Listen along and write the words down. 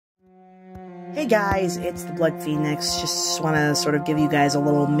Hey guys, it's the Blood Phoenix. Just want to sort of give you guys a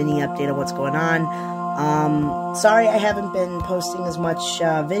little mini update of what's going on. Sorry I haven't been posting as much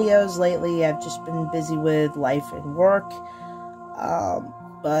videos lately. I've just been busy with life and work.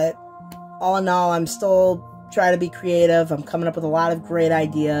 But all in all, I'm still trying to be creative. I'm coming up with a lot of great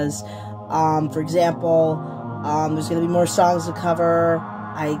ideas. For example, there's going to be more songs to cover.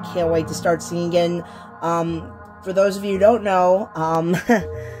 I can't wait to start singing again. For those of you who don't know,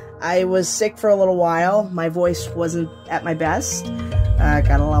 I was sick for a little while. My voice wasn't at my best.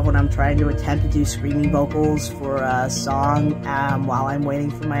 Gotta love when I'm trying to attempt to do screaming vocals for a song while I'm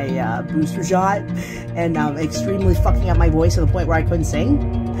waiting for my booster shot, and extremely fucking up my voice to the point where I couldn't sing.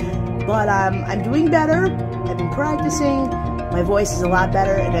 But I'm doing better. I've been practicing. My voice is a lot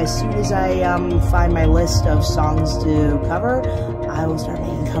better, and as soon as I find my list of songs to cover, I will start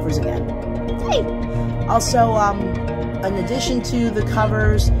making covers again. Hey! Also, in addition to the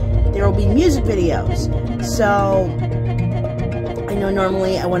covers, there will be music videos. So, I know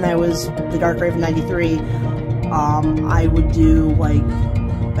normally when I was the Dark Raven 93, I would do, like,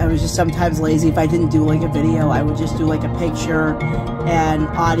 I was just sometimes lazy. If I didn't do, like, a video, I would just do, like, a picture and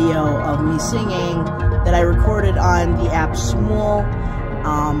audio of me singing that I recorded on the app Smule.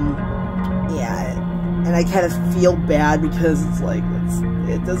 Yeah, and I kind of feel bad because it's like,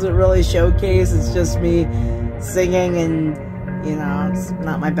 it doesn't really showcase, it's just me singing, and you know, it's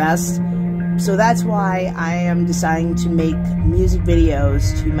not my best. So that's why I am deciding to make music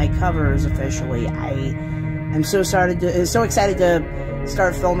videos to my covers officially. I am so excited to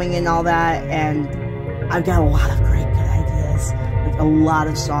start filming and all that, and I've got a lot of great good ideas, like a lot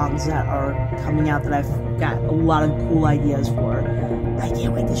of songs that are coming out that I've got a lot of cool ideas for. I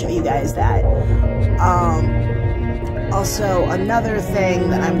can't wait to show you guys that. Also, another thing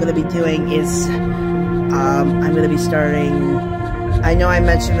that I'm going to be doing is I'm going to be starting, I know I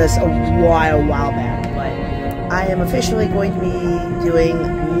mentioned this a while back, but I am officially going to be doing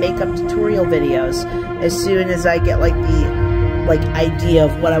makeup tutorial videos as soon as I get like the idea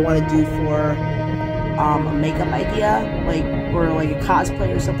of what I want to do for a makeup idea, or like a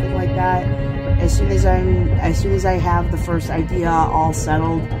cosplay or something like that. As soon as I have the first idea all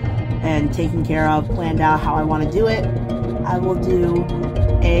settled and taken care of, planned out how I want to do it, I will do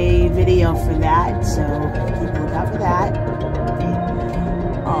a video for that, so keep a lookout for that.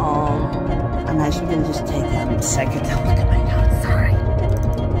 I'm actually going to just take a second to look at my notes, sorry.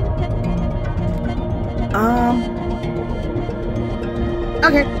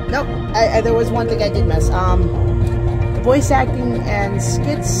 Okay, nope, there was one thing I did miss. Voice acting and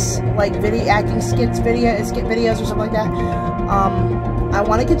skits, like skit videos or something like that. I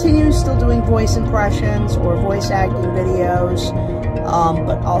want to continue still doing voice impressions or voice acting videos,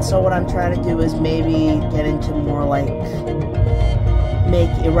 but also what I'm trying to do is maybe get into more like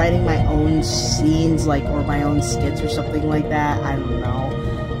writing my own scenes, or my own skits or something like that. I don't know.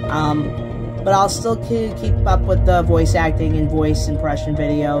 But I'll still keep up with the voice acting and voice impression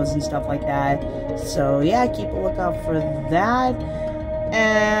videos and stuff like that. So yeah, keep a lookout for that.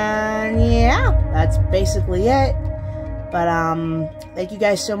 And yeah, that's basically it. But thank you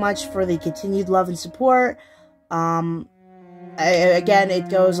guys so much for the continued love and support. Again, it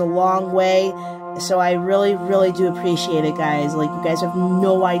goes a long way, so I really, really do appreciate it, guys. Like, you guys have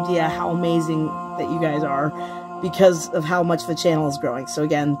no idea how amazing that you guys are because of how much the channel is growing. So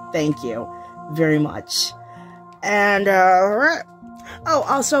again, thank you very much. And oh,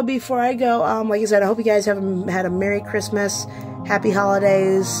 also before I go, like I said, I hope you guys have had a Merry Christmas, Happy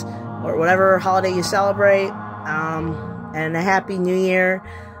Holidays, or whatever holiday you celebrate, and a Happy New Year.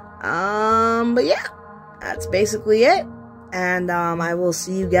 But yeah, that's basically it. And I will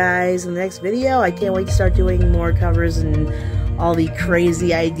see you guys in the next video. I can't wait to start doing more covers and all the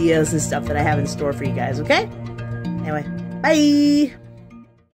crazy ideas and stuff that I have in store for you guys, okay? Anyway, bye!